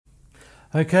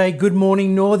Okay, good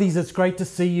morning, Northies. It's great to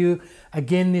see you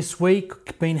again this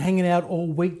week. Been hanging out all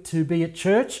week to be at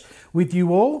church with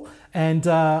you all, and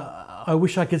I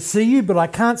wish I could see you, but I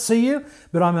can't see you,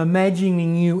 but I'm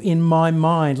imagining you in my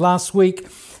mind. Last week,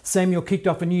 Samuel kicked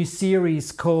off a new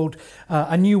series called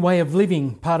A New Way of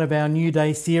Living, part of our New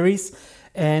Day series,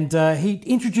 and he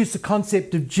introduced the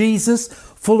concept of Jesus,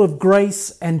 full of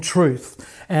grace and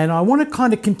truth. And I want to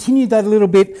kind of continue that a little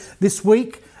bit this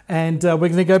week. And we're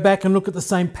going to go back and look at the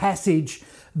same passage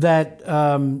that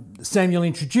Samuel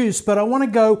introduced. But I want to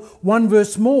go one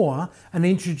verse more and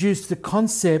introduce the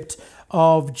concept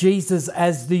of Jesus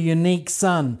as the unique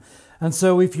Son. And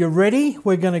so if you're ready,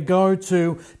 we're going to go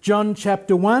to John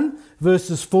chapter 1,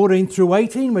 verses 14 through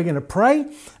 18. We're going to pray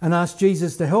and ask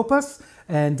Jesus to help us.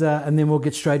 And then we'll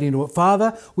get straight into it.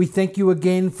 Father, we thank you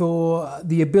again for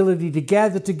the ability to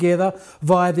gather together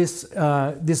via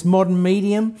this modern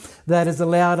medium that has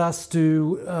allowed us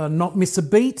to not miss a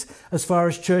beat as far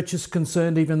as church is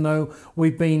concerned, even though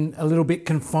we've been a little bit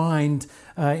confined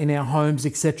in our homes,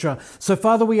 etc. So,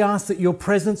 Father, we ask that your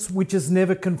presence, which is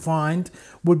never confined,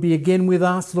 would be again with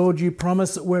us. Lord, you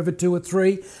promise that wherever two or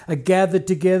three are gathered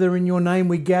together in your name,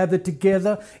 we gather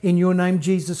together in your name,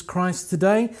 Jesus Christ,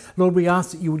 today. Lord, we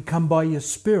ask that you would come by your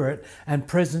Spirit and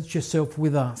presence yourself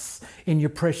with us. In your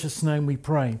precious name we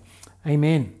pray.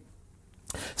 Amen.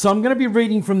 So I'm going to be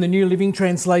reading from the New Living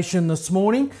Translation this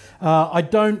morning.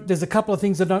 There's a couple of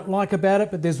things I don't like about it,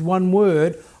 but there's one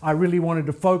word I really wanted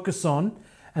to focus on.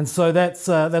 And so that's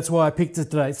why I picked it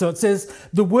today. So it says,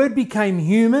 the Word became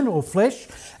human or flesh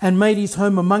and made his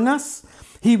home among us.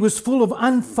 He was full of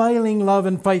unfailing love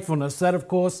and faithfulness. That, of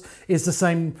course, is the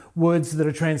same words that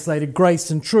are translated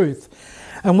grace and truth.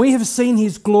 And we have seen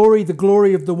his glory, the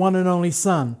glory of the one and only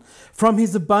Son. From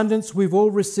his abundance, we've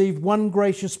all received one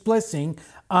gracious blessing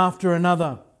after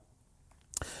another.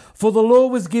 For the law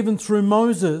was given through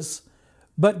Moses,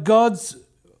 but God's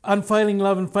unfailing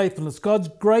love and faithfulness, God's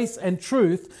grace and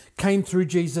truth came through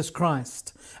Jesus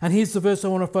Christ. And here's the verse I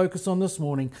want to focus on this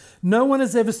morning. No one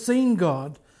has ever seen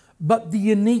God, but the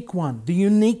unique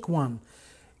one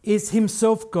is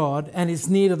himself God and is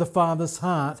near to the Father's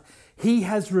heart. He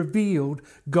has revealed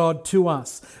God to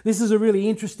us. This is a really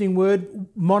interesting word,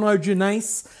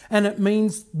 monogenes, and it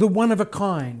means the one of a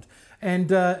kind.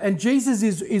 And Jesus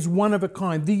is one of a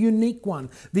kind, the unique one,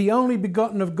 the only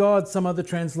begotten of God, some other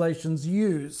translations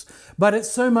use. But it's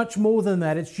so much more than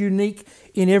that. It's unique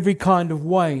in every kind of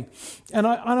way. And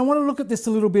I want to look at this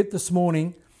a little bit this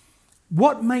morning.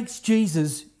 What makes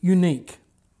Jesus unique?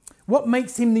 What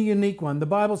makes him the unique one? The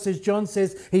Bible says, John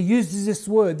says, he uses this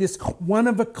word, this one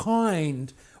of a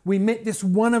kind. We met this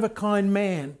one of a kind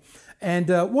man. And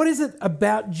what is it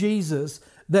about Jesus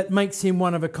that makes him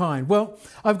one of a kind? Well,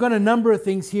 I've got a number of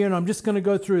things here and I'm just going to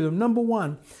go through them. Number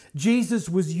one, Jesus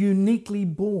was uniquely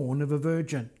born of a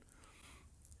virgin.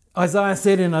 Isaiah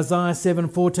said in Isaiah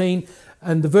 7:14,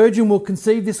 and the virgin will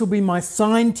conceive, this will be my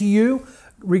sign to you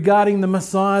regarding the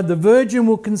Messiah. The virgin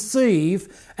will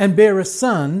conceive and bear a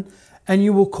son, and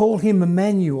you will call him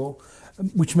Emmanuel,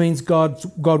 which means God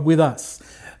with us.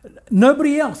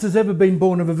 Nobody else has ever been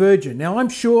born of a virgin. Now, I'm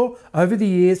sure over the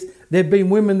years there have been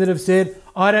women that have said,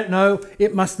 I don't know,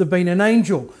 it must have been an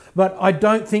angel. But I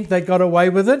don't think they got away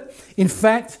with it. In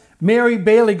fact, Mary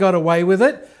barely got away with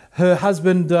it. Her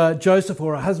husband, Joseph,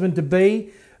 or her husband-to-be,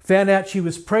 found out she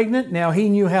was pregnant. Now, he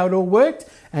knew how it all worked,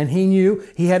 and he knew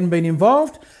he hadn't been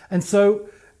involved. And so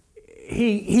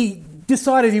he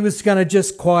decided he was going to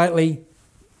just quietly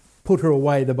put her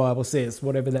away, the Bible says,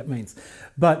 whatever that means.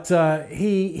 But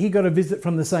he got a visit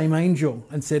from the same angel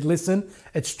and said, listen,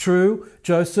 it's true,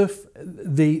 Joseph,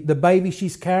 the baby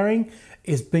she's carrying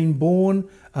is being born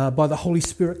by the Holy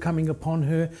Spirit coming upon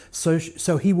her,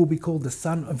 so he will be called the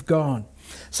Son of God.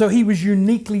 So he was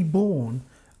uniquely born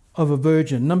of a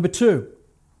virgin. Number two,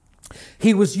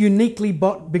 he was uniquely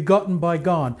begotten by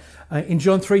God. In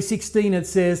John 3:16 it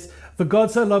says, for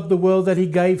God so loved the world that he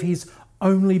gave his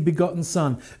only begotten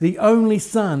Son, the only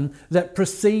Son that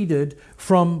proceeded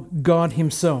from God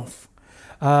himself.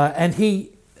 And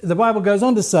the Bible goes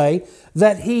on to say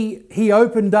that he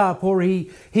opened up, or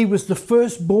he was the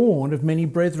firstborn of many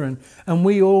brethren, and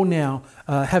we all now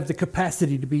have the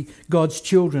capacity to be God's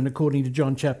children according to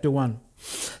John chapter 1.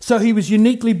 So he was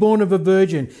uniquely born of a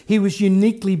virgin. He was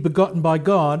uniquely begotten by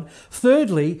God.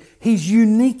 Thirdly, he's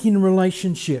unique in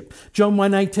relationship. John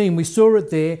 1:18, we saw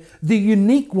it there. The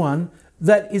unique one,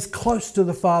 that is close to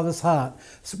the Father's heart.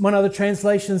 One other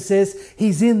translation says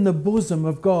he's in the bosom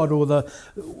of God, or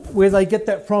where they get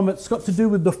that from, it's got to do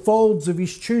with the folds of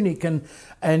his tunic.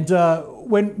 And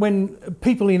when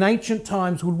people in ancient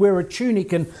times would wear a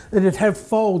tunic and it'd have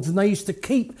folds, and they used to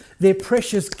keep their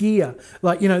precious gear,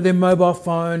 like, their mobile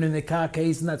phone and their car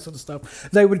keys and that sort of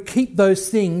stuff. They would keep those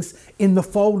things in the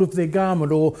fold of their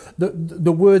garment, or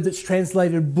the word that's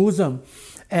translated bosom.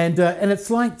 And it's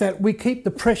like that. We keep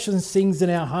the precious things in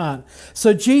our heart.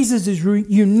 So Jesus is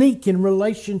unique in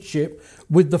relationship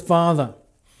with the Father.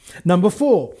 Number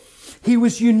 4, he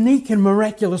was unique in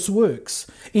miraculous works.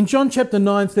 In John chapter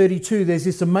 9:32, there's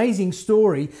this amazing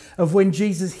story of when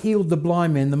Jesus healed the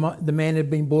blind man. The man had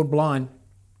been born blind.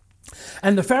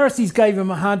 And the Pharisees gave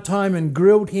him a hard time and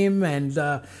grilled him and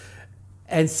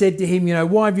said to him,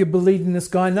 why have you believed in this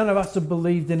guy? None of us have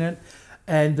believed in it.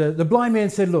 And the blind man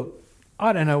said, look,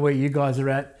 I don't know where you guys are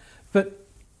at, but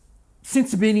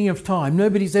since the beginning of time,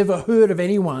 nobody's ever heard of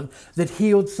anyone that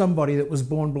healed somebody that was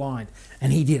born blind.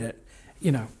 And he did it.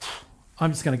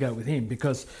 I'm just going to go with him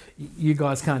because you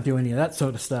guys can't do any of that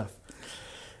sort of stuff.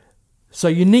 So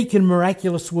unique in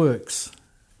miraculous works.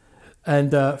 And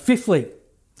fifthly,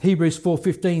 Hebrews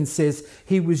 4:15 says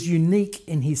he was unique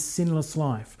in his sinless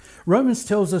life. Romans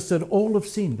tells us that all have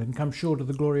sinned and come short of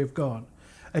the glory of God.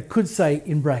 It could say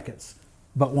in brackets,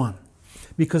 but one.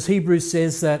 Because Hebrews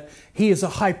says that he is a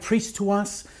high priest to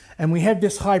us, and we have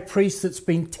this high priest that's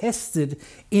been tested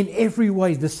in every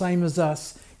way, the same as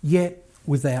us, yet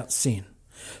without sin.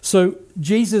 So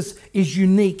Jesus is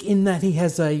unique in that he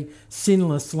has a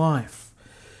sinless life.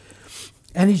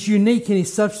 And he's unique in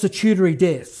his substitutionary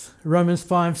death. Romans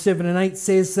 5:7 and 8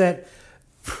 says that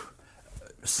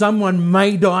someone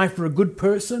may die for a good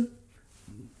person.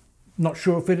 Not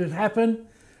sure if it had happened.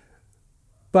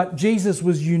 But Jesus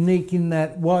was unique in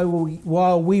that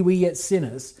while we were yet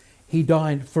sinners, he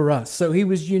died for us. So he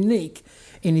was unique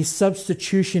in his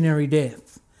substitutionary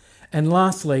death. And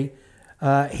lastly,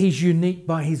 he's unique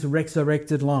by his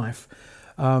resurrected life.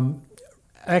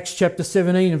 Acts chapter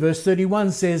 17 and verse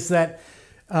 31 says that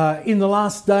in the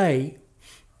last day,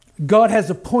 God has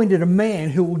appointed a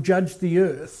man who will judge the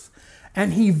earth.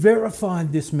 And he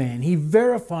verified this man. He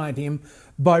verified him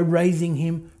by raising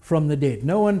him from the dead.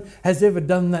 No one has ever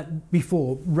done that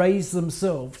before, raised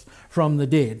themselves from the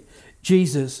dead.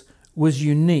 Jesus was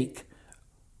unique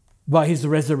by his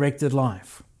resurrected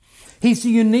life. He's the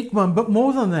unique one, but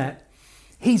more than that,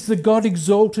 he's the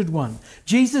God-exalted one.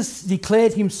 Jesus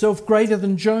declared himself greater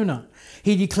than Jonah.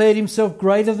 He declared himself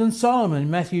greater than Solomon in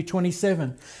Matthew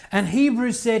 27. And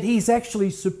Hebrews said he's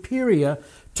actually superior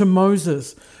to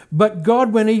Moses. But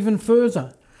God went even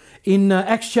further. In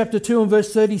Acts chapter 2 and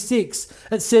verse 36,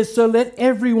 it says, so let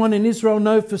everyone in Israel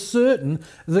know for certain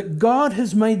that God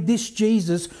has made this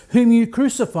Jesus, whom you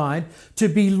crucified, to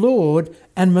be Lord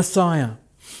and Messiah.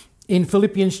 In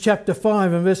Philippians chapter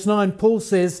 5 and verse 9, Paul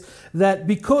says that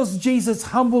because Jesus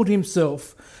humbled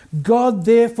himself, God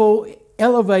therefore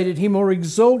elevated him or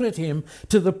exalted him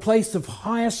to the place of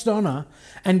highest honour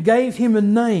and gave him a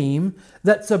name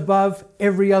that's above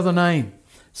every other name.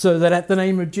 So that at the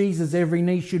name of Jesus, every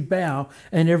knee should bow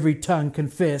and every tongue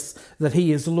confess that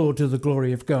he is Lord to the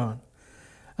glory of God.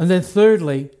 And then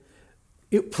thirdly,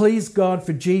 it pleased God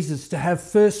for Jesus to have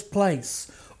first place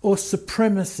or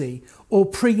supremacy or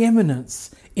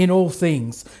preeminence in all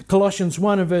things. Colossians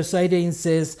 1 and verse 18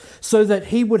 says, so that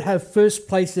he would have first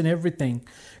place in everything.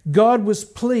 God was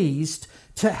pleased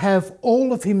to have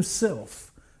all of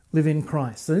himself live in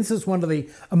Christ. And this is one of the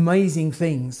amazing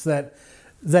things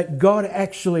that God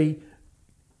actually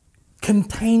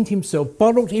contained himself,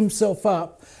 bottled himself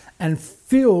up and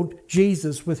filled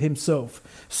Jesus with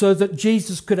himself so that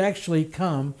Jesus could actually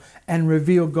come and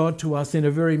reveal God to us in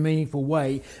a very meaningful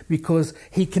way because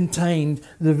he contained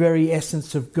the very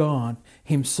essence of God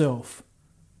himself.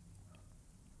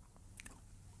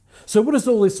 So what does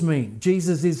all this mean?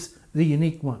 Jesus is the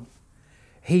unique one.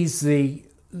 He's the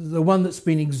one that's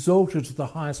been exalted to the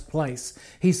highest place.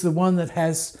 He's the one that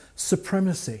has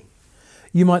supremacy.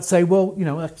 You might say, well,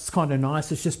 that's kind of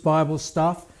nice. It's just Bible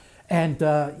stuff. And,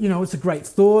 it's a great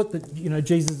thought that,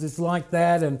 Jesus is like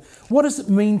that. And what does it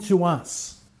mean to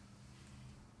us?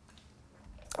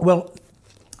 Well,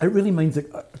 it really means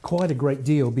quite a great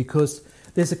deal because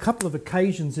there's a couple of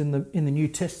occasions in the New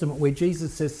Testament where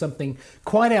Jesus says something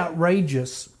quite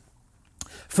outrageous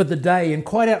for the day and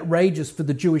quite outrageous for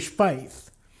the Jewish faith.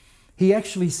 He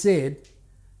actually said,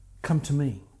 come to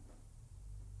me.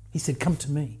 He said, come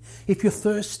to me. If you're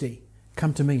thirsty,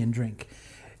 come to me and drink.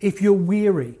 If you're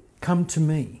weary, come to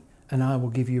me and I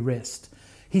will give you rest.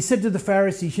 He said to the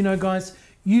Pharisees, guys,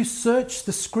 you search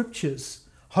the scriptures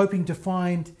hoping to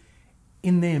find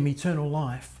in them eternal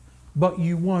life, but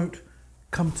you won't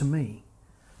come to me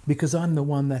because I'm the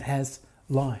one that has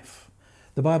life.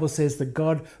 The Bible says that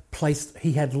God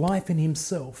he had life in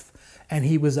himself, and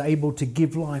he was able to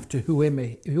give life to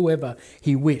whoever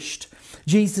he wished.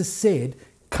 Jesus said,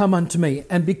 come unto me.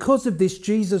 And because of this,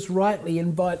 Jesus rightly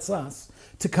invites us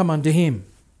to come unto him.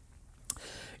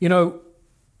 You know,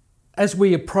 as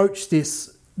we approach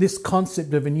this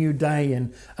concept of a new day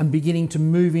and beginning to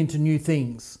move into new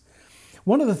things,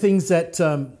 one of the things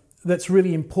that's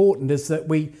really important is that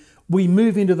we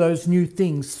move into those new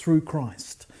things through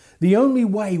Christ. The only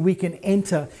way we can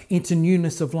enter into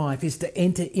newness of life is to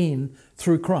enter in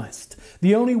through Christ.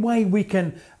 The only way we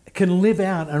can live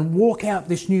out and walk out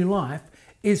this new life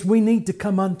is we need to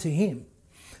come unto him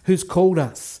who's called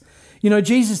us. You know,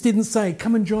 Jesus didn't say,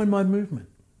 come and join my movement.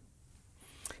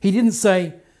 He didn't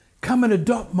say, come and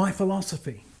adopt my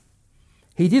philosophy.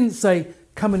 He didn't say,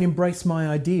 come and embrace my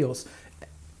ideals.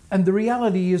 And the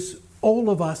reality is,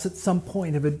 all of us at some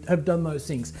point have done those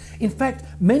things. In fact,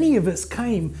 many of us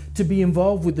came to be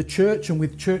involved with the church and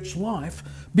with church life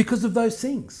because of those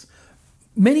things.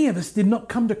 Many of us did not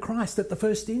come to Christ at the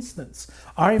first instance.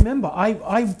 I remember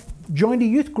I joined a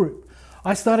youth group.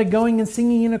 I started going and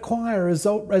singing in a choir as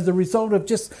a result of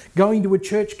just going to a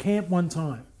church camp one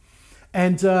time.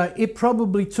 And it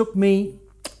probably took me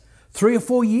 3 or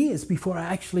 4 years before I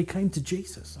actually came to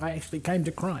Jesus. I actually came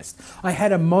to Christ. I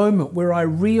had a moment where I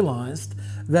realized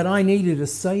that I needed a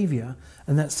Savior,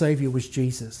 and that Savior was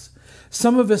Jesus.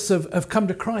 Some of us have come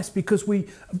to Christ because we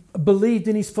believed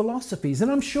in his philosophies.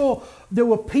 And I'm sure there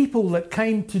were people that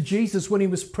came to Jesus when he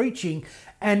was preaching,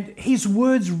 and his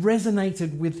words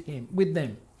resonated with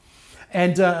them.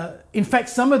 And in fact,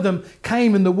 some of them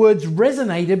came and the words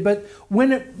resonated, but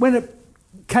when it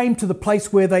came to the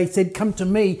place where they said, come to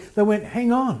me, they went,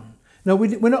 hang on. No,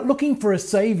 we're not looking for a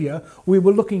Savior. We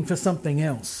were looking for something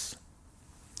else.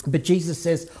 But Jesus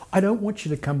says, I don't want you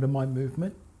to come to my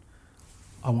movement.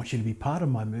 I want you to be part of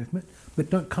my movement, but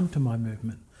don't come to my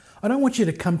movement. I don't want you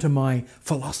to come to my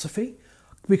philosophy,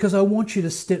 because I want you to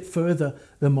step further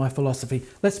than my philosophy.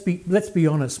 Let's be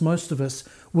honest. Most of us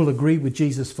will agree with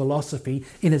Jesus' philosophy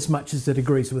in as much as it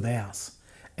agrees with ours.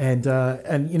 And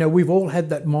you know, we've all had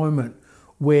that moment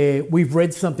where we've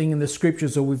read something in the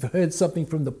scriptures or we've heard something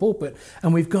from the pulpit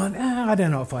and we've gone, I don't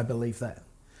know if I believe that.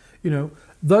 You know,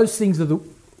 those things are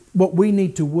what we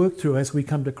need to work through as we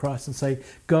come to Christ and say,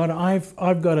 God,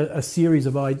 I've got a series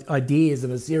of ideas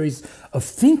and a series of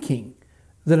thinking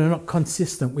that are not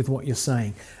consistent with what you're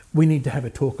saying. We need to have a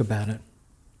talk about it.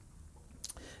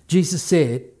 Jesus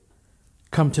said,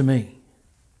 come to me.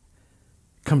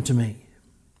 Come to me.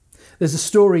 There's a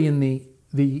story in the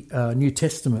New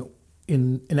Testament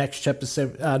in Acts chapter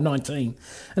 19,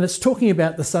 and it's talking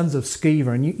about the sons of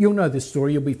Sceva, and you'll know this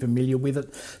story, you'll be familiar with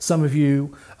it. Some of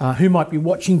you who might be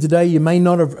watching today, you may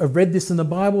not have read this in the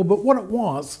Bible, but what it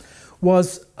was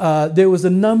there was a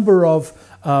number of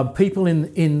people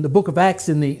in the book of Acts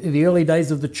in the early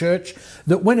days of the church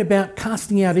that went about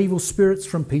casting out evil spirits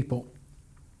from people.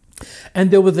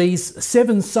 And there were these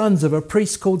 7 sons of a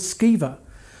priest called Sceva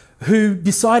who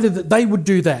decided that they would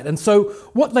do that. And so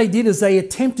what they did is they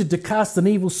attempted to cast an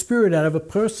evil spirit out of a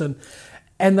person,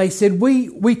 and they said,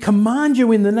 we command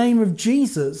you in the name of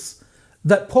Jesus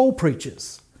that Paul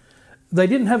preaches. They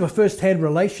didn't have a first-hand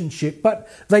relationship, but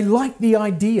they liked the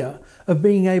idea of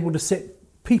being able to set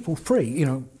people free. You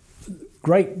know,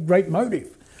 great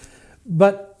motive.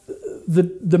 But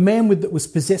the man that was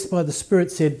possessed by the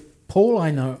Spirit said, Paul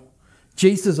I know,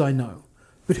 Jesus I know,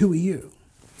 but who are you?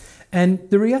 And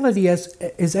the reality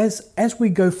is as we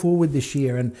go forward this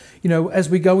year, and you know, as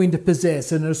we go into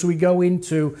possess, and as we go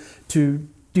into to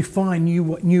define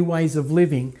new ways of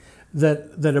living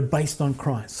that are based on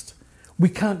Christ, we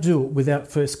can't do it without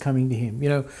first coming to him. You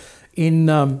know,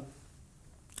 in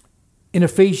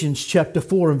Ephesians chapter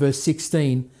 4 and verse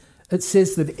 16, it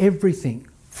says that everything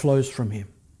flows from him.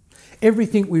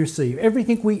 Everything we receive,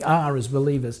 everything we are as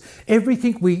believers,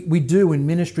 everything we do in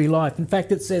ministry life. In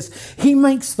fact, it says he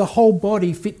makes the whole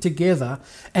body fit together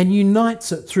and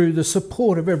unites it through the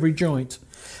support of every joint.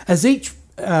 As each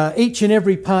and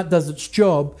every part does its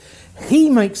job, he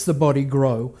makes the body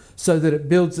grow so that it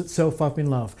builds itself up in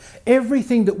love.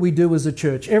 Everything that we do as a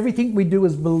church, everything we do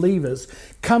as believers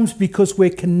comes because we're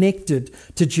connected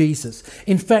to Jesus.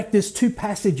 In fact, there's 2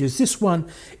 passages, this one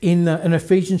in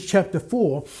Ephesians chapter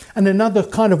 4 and another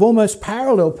kind of almost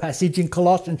parallel passage in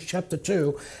Colossians chapter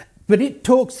 2, but it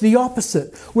talks the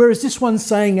opposite. Whereas this one's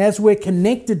saying as we're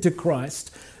connected to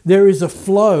Christ, there is a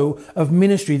flow of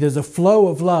ministry, there's a flow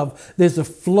of love, there's a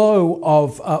flow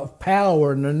of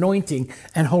power and anointing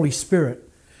and Holy Spirit.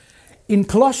 in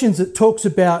Colossians, it talks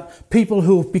about people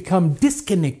who have become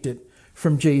disconnected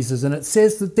from Jesus. And it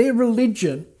says that their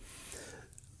religion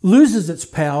loses its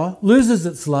power, loses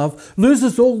its love,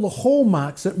 loses all the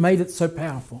hallmarks that made it so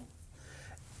powerful.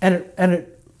 And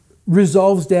it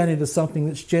resolves down into something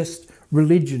that's just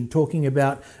religion, talking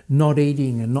about not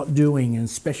eating and not doing and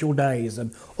special days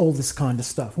and all this kind of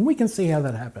stuff. And we can see how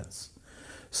that happens.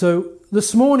 So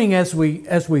this morning, as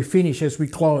we finish, as we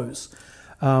close,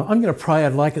 I'm going to pray.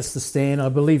 I'd like us to stand. I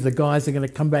believe the guys are going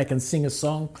to come back and sing a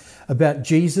song about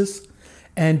Jesus.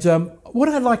 And what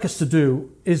I'd like us to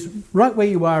do is, right where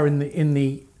you are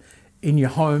in your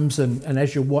homes and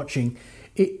as you're watching,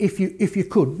 if you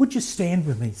could, would you stand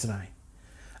with me today?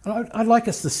 I'd like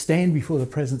us to stand before the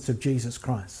presence of Jesus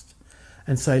Christ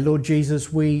and say, Lord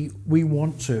Jesus, we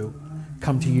want to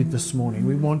come to you this morning.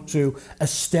 We want to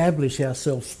establish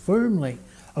ourselves firmly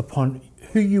upon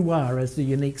who you are as the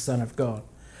unique Son of God.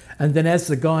 And then as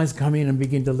the guys come in and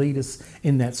begin to lead us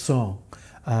in that song,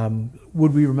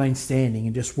 would we remain standing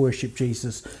and just worship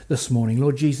Jesus this morning?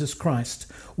 Lord Jesus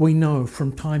Christ, we know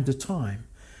from time to time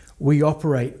we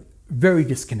operate very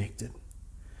disconnected.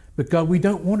 But God, we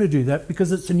don't want to do that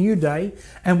because it's a new day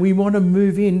and we want to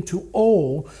move into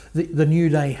all the new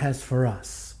day has for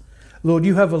us. Lord,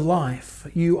 you have a life.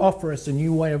 You offer us a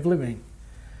new way of living.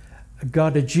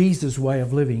 God, a Jesus way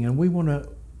of living. And we want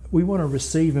to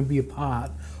receive and be a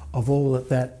part of all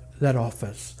that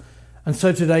offers. And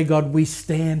so today, God, we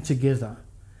stand together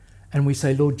and we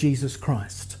say, Lord Jesus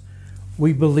Christ,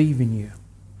 we believe in you.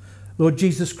 Lord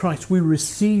Jesus Christ, we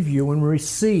receive you and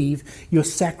receive your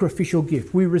sacrificial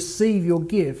gift. We receive your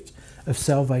gift of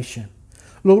salvation.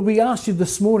 Lord, we ask you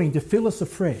this morning to fill us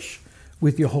afresh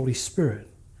with your Holy Spirit.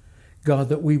 God,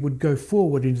 that we would go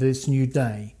forward into this new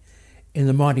day in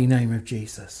the mighty name of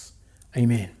Jesus.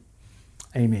 Amen.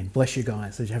 Amen. Bless you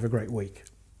guys as you have a great week.